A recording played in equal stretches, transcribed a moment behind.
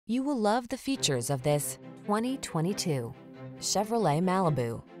You will love the features of this 2022 Chevrolet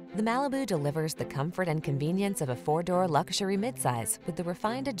Malibu. The Malibu delivers the comfort and convenience of a four-door luxury midsize with the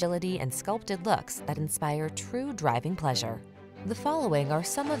refined agility and sculpted looks that inspire true driving pleasure. The following are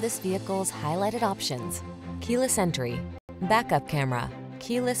some of this vehicle's highlighted options: keyless entry, backup camera,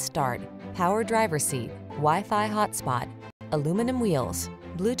 keyless start, power driver's seat, Wi-Fi hotspot, aluminum wheels,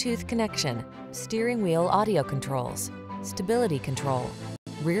 Bluetooth connection, steering wheel audio controls, stability control,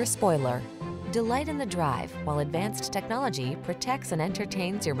 rear spoiler. Delight in the drive while advanced technology protects and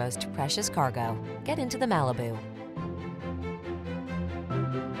entertains your most precious cargo. Get into the Malibu.